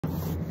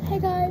Hey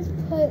guys,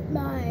 put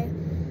my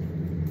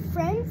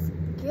friend's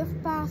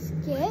gift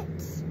basket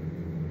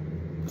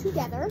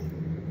together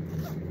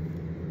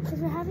because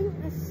we're having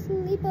a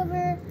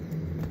sleepover.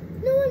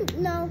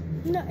 No,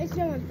 it's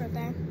no one's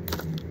birthday.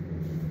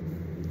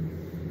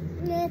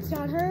 No, it's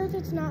not hers,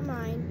 it's not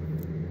mine.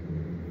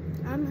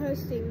 I'm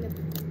hosting the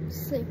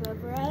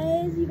sleepover,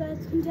 as you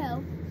guys can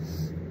tell.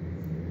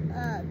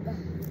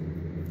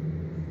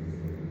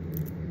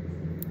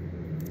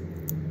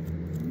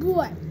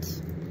 But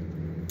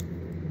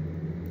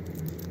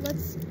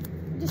let's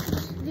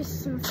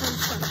just some fun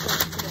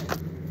stuff today.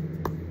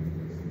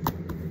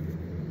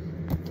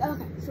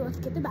 Okay, so let's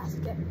get the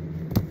basket.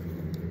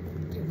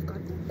 Okay, we've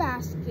got the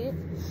basket.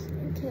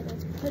 Okay,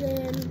 let's put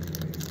in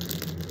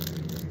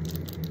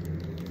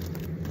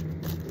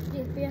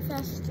these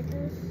BFS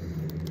stickers.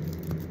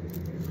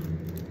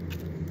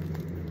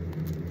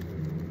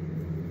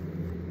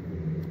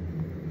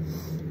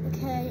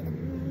 Okay, and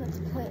then let's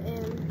put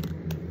in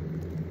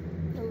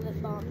the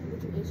lip balm,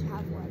 which we each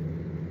have one.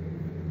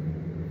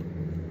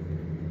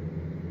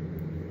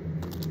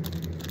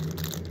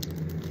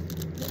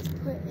 Let's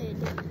put in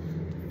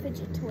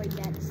fidget toy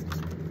next.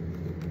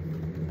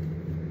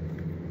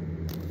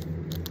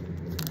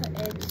 Let's put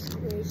in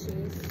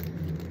squishies.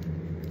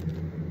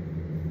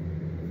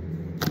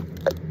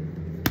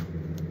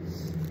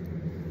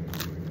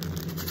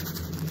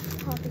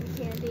 Popping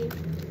candy.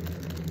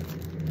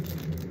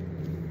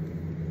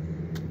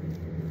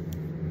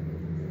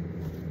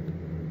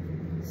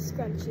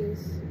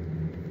 Scrunchies.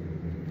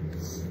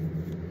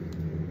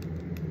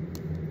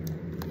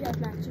 We have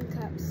matching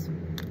cups.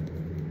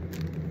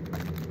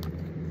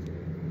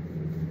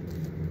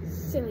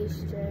 Silly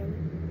string.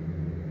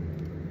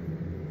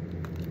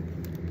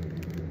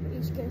 We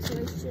each get a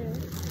silly string.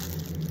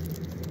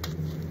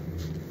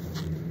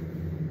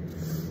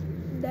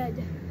 Then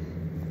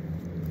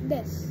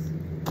this.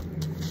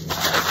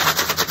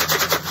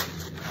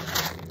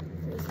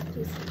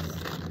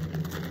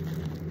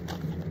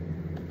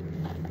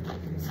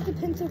 The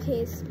pencil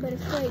case, but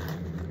it's like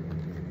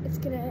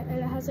and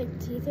it has like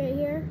teeth right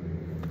here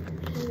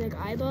and like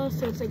eyeballs,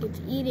 so it's like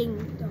it's eating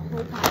the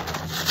whole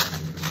package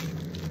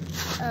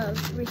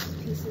of Reese's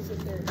Pieces of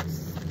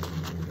Nerds.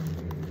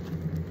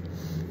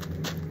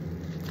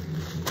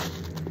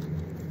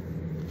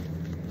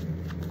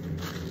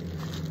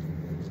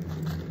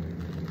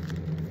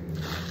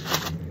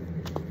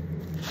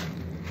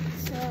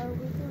 So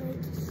we're going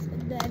to,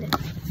 and then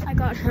I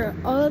got her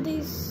all of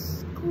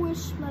these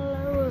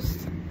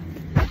Squishmallows.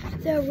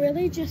 They're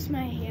really just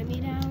my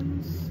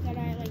hand-me-downs that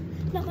I like.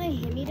 Not my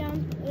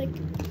hand-me-downs, but like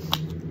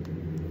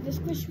the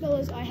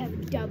Squishmallows I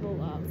have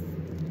double of.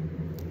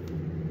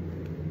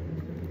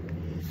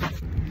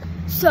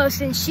 So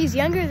since she's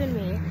younger than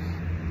me,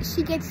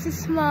 she gets the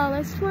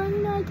smallest one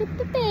and I get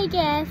the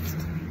biggest.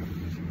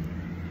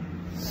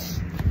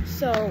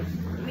 So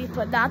we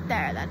put that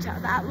there. That's how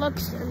that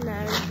looks. And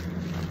then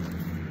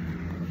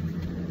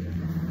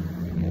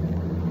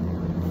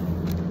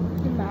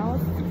the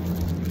mouth.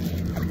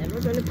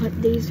 We're going to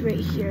put these right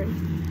here.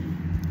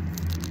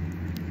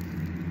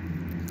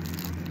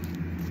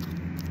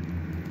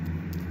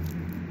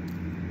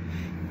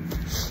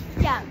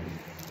 Yeah.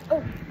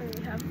 Oh, and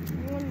we have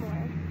one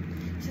more.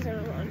 So then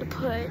we're going to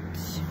put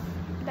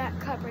that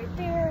cup right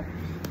there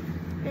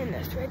and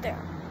this right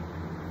there.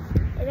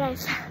 Hey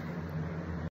guys.